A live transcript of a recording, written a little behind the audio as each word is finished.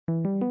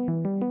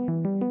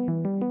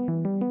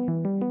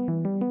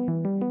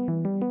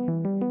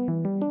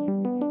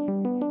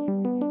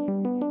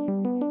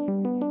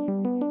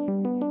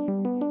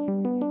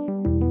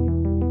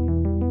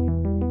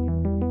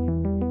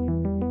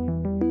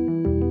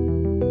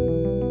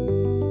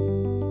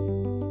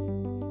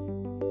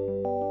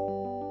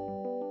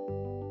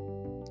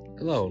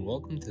Hello and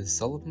welcome to the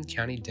Sullivan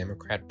County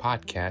Democrat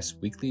Podcast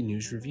Weekly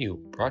News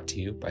Review, brought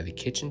to you by the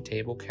Kitchen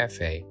Table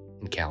Cafe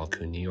in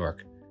Callicoon, New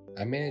York.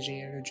 I'm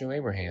Managing Editor Joe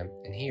Abraham,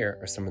 and here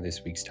are some of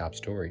this week's top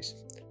stories.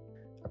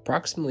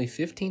 Approximately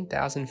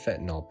 15,000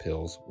 fentanyl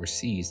pills were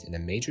seized in a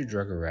major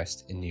drug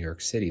arrest in New York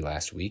City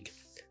last week.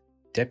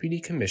 Deputy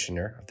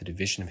Commissioner of the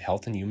Division of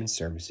Health and Human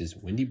Services,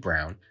 Wendy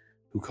Brown,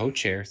 who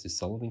co-chairs the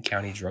Sullivan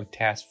County Drug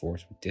Task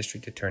Force with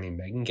District Attorney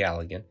Megan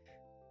Galligan,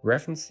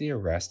 referenced the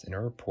arrest in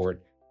a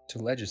report to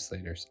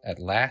legislators at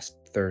last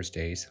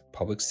Thursday's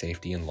Public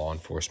Safety and Law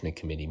Enforcement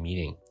Committee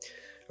meeting.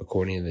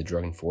 According to the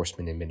Drug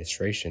Enforcement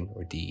Administration,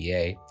 or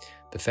DEA,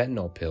 the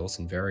fentanyl pills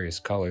in various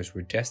colors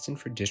were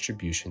destined for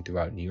distribution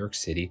throughout New York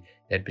City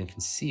and had been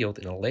concealed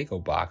in a Lego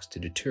box to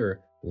deter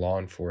law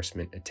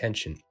enforcement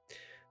attention.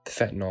 The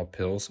fentanyl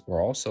pills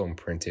were also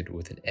imprinted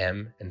with an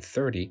M and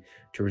 30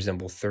 to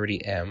resemble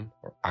 30M,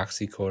 or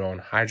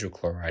oxycodone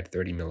hydrochloride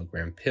 30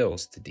 milligram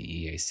pills, the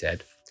DEA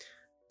said.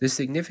 This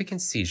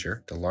significant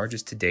seizure, the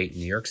largest to date in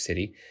New York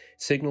City,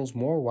 signals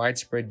more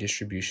widespread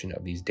distribution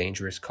of these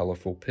dangerous,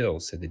 colorful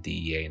pills, said the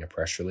DEA in a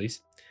press release.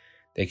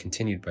 They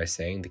continued by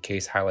saying the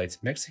case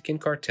highlights Mexican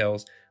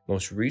cartels'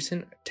 most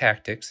recent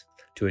tactics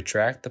to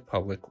attract the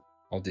public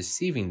while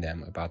deceiving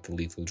them about the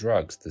lethal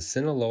drugs. The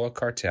Sinaloa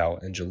cartel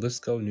and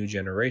Jalisco New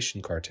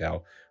Generation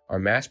cartel are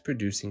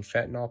mass-producing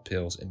fentanyl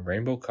pills in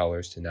rainbow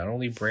colors to not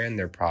only brand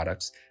their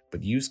products,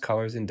 but use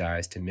colors and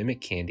dyes to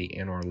mimic candy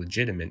and/or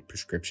legitimate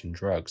prescription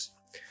drugs.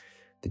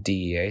 The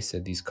DEA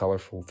said these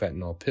colorful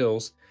fentanyl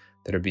pills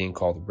that are being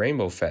called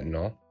rainbow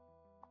fentanyl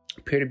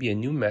appear to be a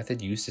new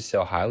method used to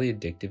sell highly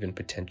addictive and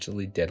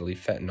potentially deadly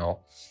fentanyl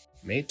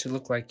made to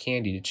look like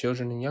candy to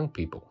children and young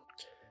people.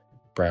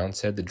 Brown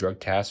said the Drug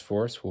Task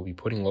Force will be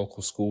putting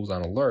local schools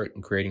on alert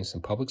and creating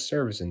some public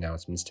service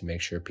announcements to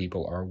make sure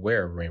people are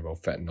aware of rainbow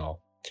fentanyl.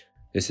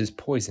 This is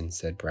poison,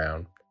 said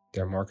Brown.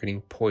 They're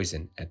marketing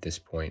poison at this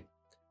point.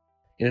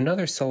 In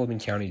another Sullivan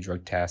County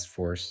Drug Task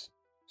Force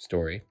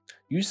story,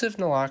 use of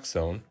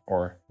naloxone,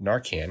 or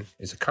Narcan,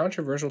 is a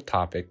controversial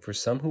topic for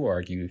some who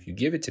argue if you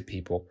give it to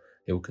people,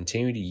 they will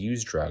continue to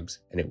use drugs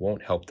and it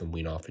won't help them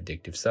wean off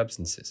addictive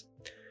substances.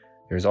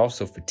 There is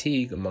also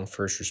fatigue among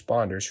first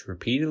responders who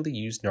repeatedly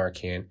use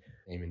Narcan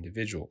in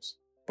individuals.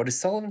 But as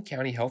Sullivan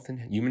County Health and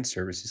Human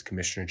Services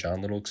Commissioner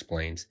John Little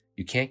explains,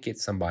 you can't get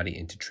somebody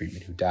into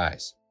treatment who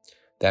dies.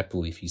 That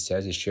belief, he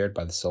says, is shared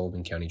by the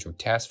Sullivan County Drug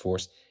Task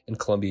Force and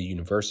Columbia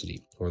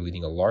University, who are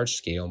leading a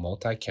large-scale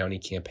multi-county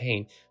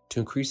campaign to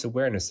increase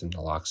awareness of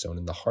naloxone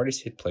in the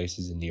hardest-hit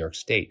places in New York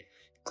State,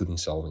 including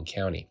Sullivan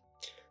County.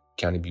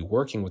 The county will be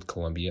working with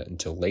Columbia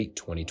until late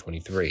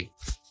 2023.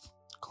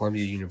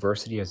 Columbia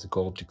University has a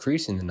goal of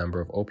decreasing the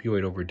number of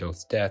opioid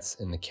overdose deaths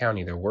in the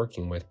county they're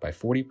working with by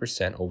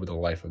 40% over the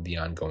life of the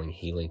ongoing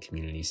Healing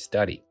Communities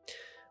study.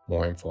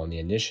 More info on the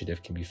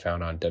initiative can be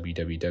found on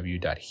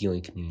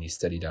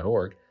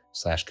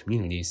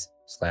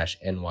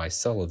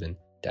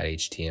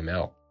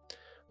www.healingcommunitystudy.org/communities/nysullivan.html.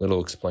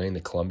 Little explained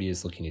that Columbia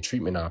is looking at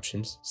treatment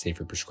options,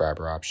 safer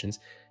prescriber options,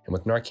 and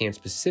with Narcan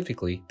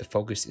specifically, the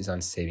focus is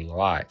on saving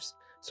lives.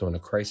 So in a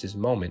crisis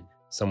moment,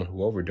 someone who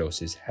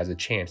overdoses has a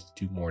chance to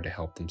do more to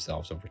help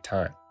themselves over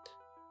time.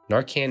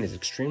 Narcan is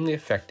extremely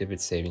effective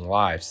at saving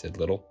lives, said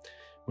Little.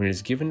 When it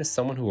is given to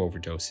someone who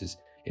overdoses,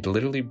 it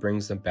literally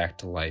brings them back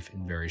to life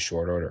in very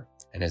short order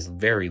and has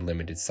very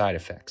limited side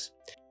effects.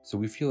 So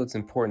we feel it's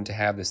important to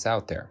have this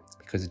out there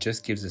because it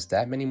just gives us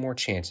that many more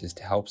chances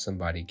to help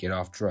somebody get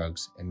off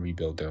drugs and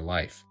rebuild their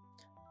life.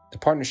 The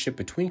partnership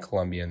between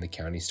Columbia and the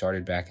county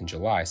started back in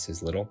July,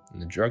 says Little,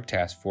 and the Drug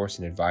Task Force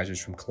and advisors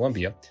from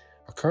Columbia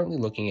are currently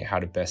looking at how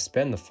to best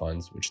spend the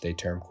funds, which they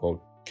term, quote,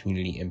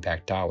 community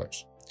impact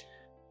dollars.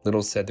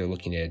 Little said they're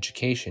looking at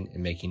education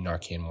and making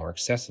Narcan more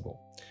accessible.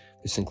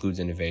 This includes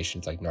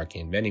innovations like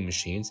Narcan vending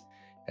machines,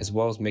 as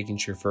well as making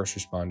sure first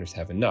responders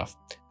have enough,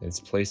 and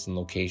it's placed in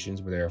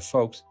locations where there are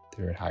folks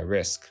that are at high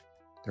risk.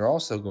 They're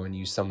also going to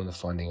use some of the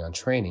funding on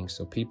training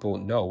so people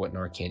know what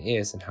Narcan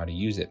is and how to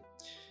use it,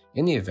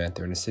 in the event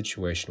they're in a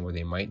situation where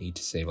they might need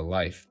to save a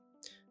life.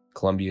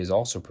 Columbia is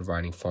also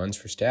providing funds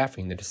for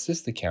staffing that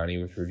assist the county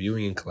with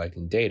reviewing and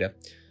collecting data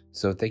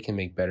so that they can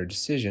make better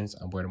decisions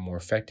on where to more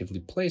effectively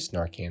place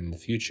Narcan in the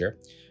future,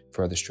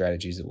 for other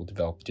strategies that will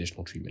develop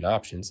additional treatment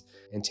options,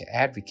 and to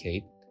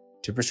advocate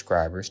to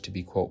prescribers to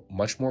be, quote,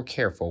 much more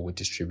careful with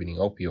distributing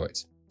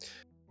opioids.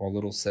 While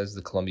Little says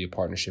the Columbia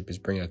partnership is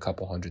bringing a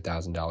couple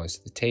 $100,000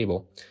 to the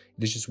table,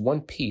 it is just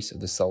one piece of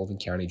the Sullivan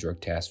County Drug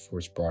Task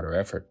Force broader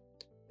effort.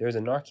 There is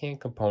a Narcan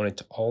component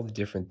to all the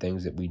different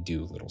things that we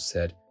do, Little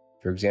said.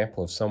 For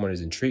example, if someone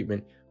is in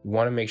treatment, we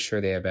want to make sure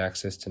they have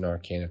access to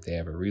Narcan if they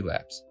have a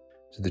relapse.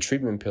 So the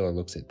treatment pillar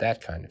looks at that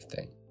kind of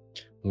thing.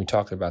 When we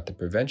talk about the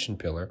prevention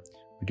pillar,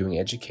 we're doing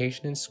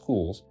education in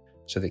schools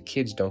so that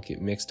kids don't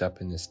get mixed up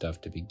in this stuff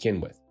to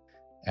begin with,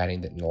 adding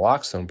that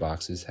naloxone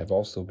boxes have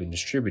also been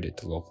distributed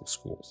to local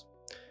schools.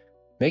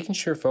 Making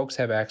sure folks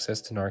have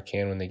access to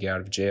Narcan when they get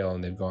out of jail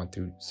and they've gone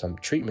through some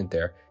treatment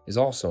there is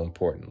also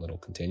important, Little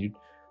continued.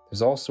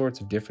 There's all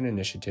sorts of different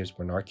initiatives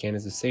where Narcan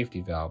is a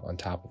safety valve on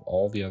top of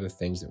all the other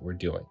things that we're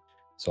doing.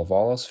 So if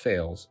all else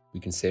fails, we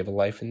can save a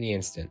life in the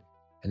instant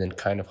and then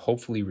kind of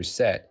hopefully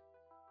reset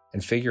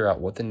and figure out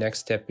what the next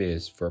step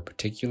is for a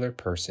particular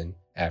person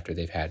after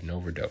they've had an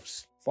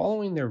overdose.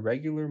 Following their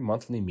regular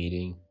monthly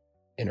meeting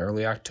in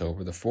early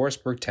October, the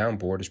Forestburg Town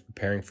Board is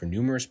preparing for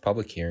numerous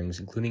public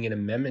hearings, including an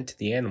amendment to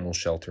the animal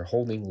shelter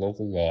holding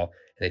local law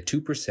and a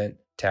 2%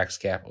 tax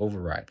cap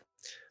override.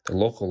 The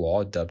local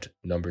law, dubbed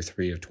Number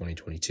 3 of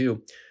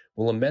 2022,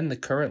 will amend the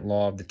current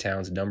law of the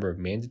town's number of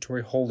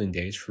mandatory holding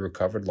days for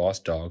recovered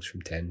lost dogs from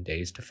 10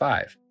 days to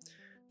 5.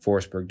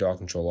 Forestburg Dog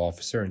Control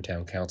Officer and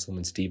Town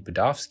Councilman Steve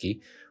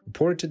Badofsky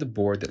reported to the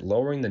board that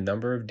lowering the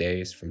number of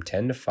days from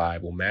 10 to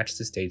 5 will match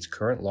the state's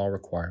current law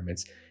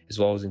requirements, as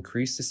well as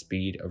increase the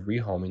speed of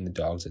rehoming the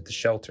dogs at the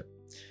shelter.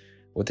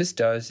 What this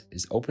does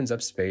is opens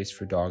up space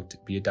for a dog to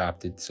be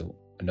adopted so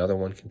another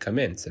one can come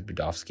in, said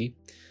Badofsky.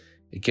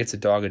 It gets a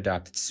dog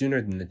adopted sooner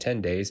than the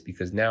 10 days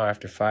because now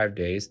after 5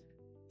 days,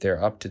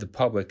 they're up to the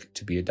public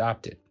to be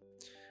adopted.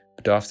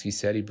 Badofsky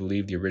said he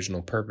believed the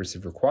original purpose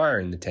of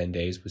requiring the 10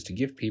 days was to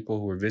give people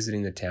who were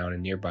visiting the town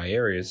and nearby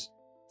areas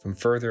from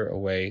further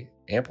away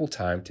ample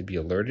time to be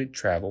alerted,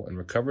 travel, and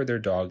recover their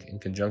dog in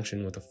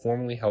conjunction with a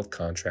formally held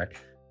contract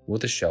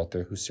with a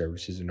shelter whose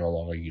services are no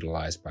longer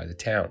utilized by the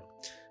town.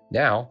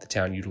 Now, the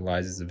town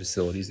utilizes the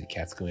facilities at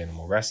Catskill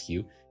Animal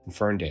Rescue in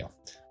Ferndale.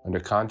 Under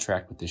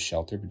contract with this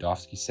shelter,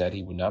 Badofsky said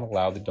he would not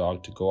allow the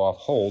dog to go off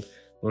hold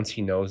once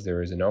he knows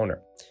there is an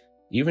owner.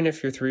 Even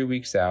if you're 3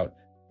 weeks out,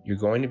 you're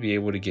going to be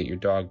able to get your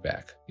dog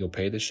back. You'll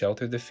pay the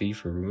shelter the fee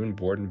for room and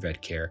board and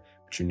vet care,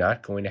 but you're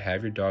not going to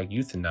have your dog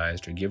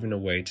euthanized or given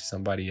away to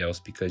somebody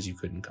else because you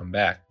couldn't come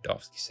back,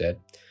 Badofsky said.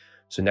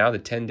 So now the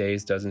 10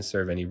 days doesn't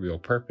serve any real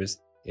purpose,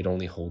 it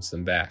only holds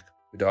them back.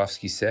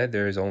 Badofsky said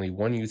there is only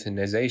one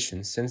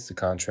euthanization since the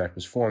contract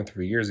was formed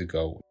 3 years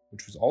ago,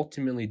 which was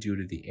ultimately due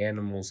to the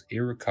animal's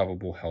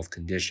irrecoverable health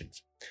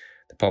conditions.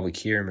 The public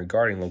hearing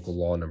regarding local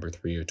law number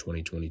 3 of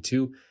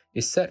 2022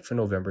 is set for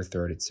November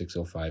 3rd at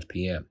 6:05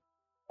 p.m.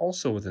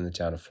 Also within the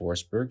town of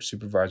Forestburg,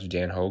 Supervisor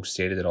Dan Hogue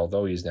stated that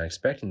although he is not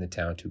expecting the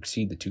town to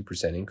exceed the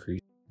 2% increase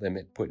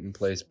limit put in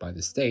place by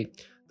the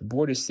state, the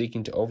board is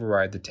seeking to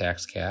override the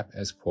tax cap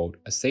as, quote,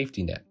 a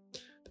safety net.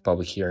 The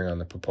public hearing on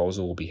the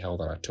proposal will be held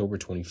on October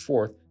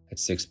 24th at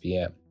 6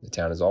 p.m. The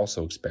town is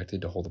also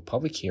expected to hold a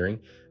public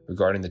hearing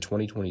regarding the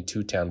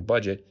 2022 town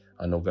budget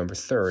on November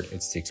 3rd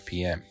at 6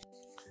 p.m.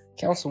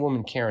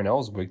 Councilwoman Karen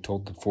Ellswig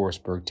told the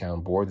Forestburg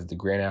Town Board that the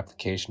grant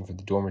application for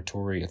the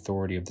Dormitory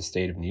Authority of the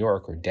State of New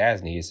York, or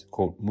DASNY, is,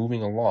 quote,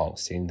 moving along,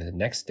 stating that the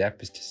next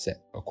step is to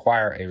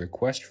acquire a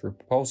request for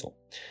proposal.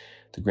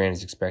 The grant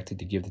is expected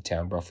to give the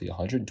town roughly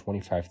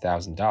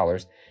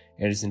 $125,000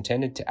 and is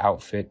intended to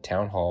outfit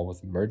Town Hall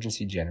with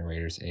emergency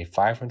generators and a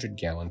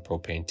 500-gallon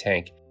propane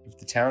tank. If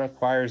the town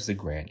acquires the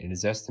grant, it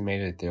is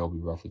estimated that there will be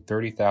roughly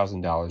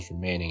 $30,000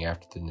 remaining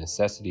after the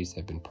necessities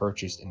have been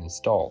purchased and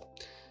installed.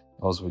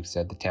 Ellswig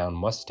said the town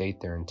must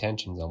state their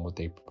intentions on what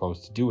they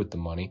propose to do with the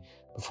money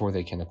before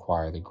they can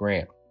acquire the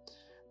grant.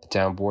 The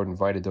town board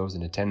invited those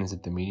in attendance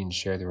at the meeting to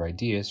share their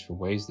ideas for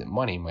ways that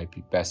money might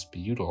be best be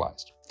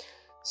utilized.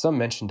 Some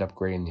mentioned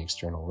upgrading the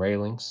external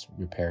railings,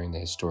 repairing the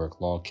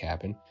historic log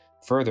cabin,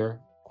 further,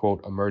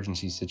 quote,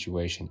 emergency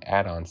situation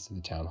add-ons to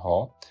the town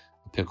hall,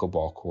 a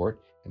pickleball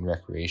court, and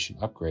recreation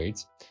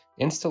upgrades,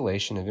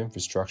 installation of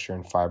infrastructure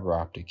and fiber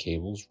optic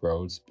cables,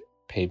 roads,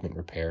 pavement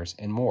repairs,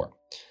 and more.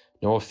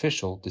 No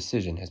official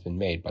decision has been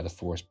made by the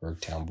Forestburg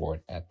Town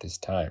Board at this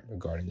time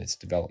regarding this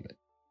development.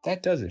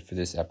 That does it for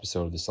this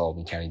episode of the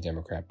Sullivan County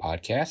Democrat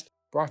Podcast,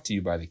 brought to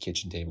you by the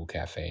Kitchen Table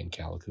Cafe in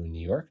Callicoon,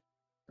 New York.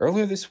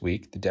 Earlier this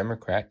week, the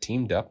Democrat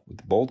teamed up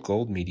with Bold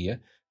Gold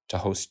Media to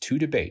host 2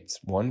 debates,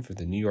 one for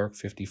the New York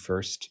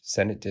 51st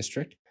Senate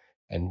District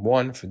and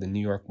one for the New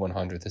York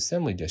 100th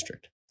Assembly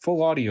District.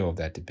 Full audio of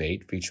that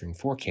debate, featuring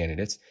 4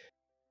 candidates,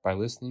 by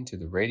listening to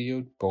the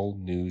Radio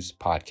Bold News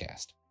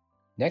podcast.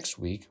 Next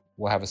week,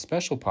 we'll have a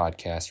special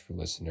podcast for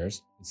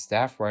listeners with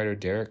staff writer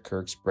Derek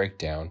Kirk's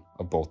breakdown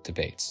of both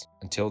debates.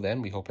 Until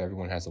then, we hope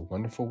everyone has a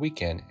wonderful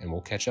weekend, and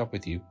we'll catch up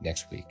with you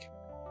next week.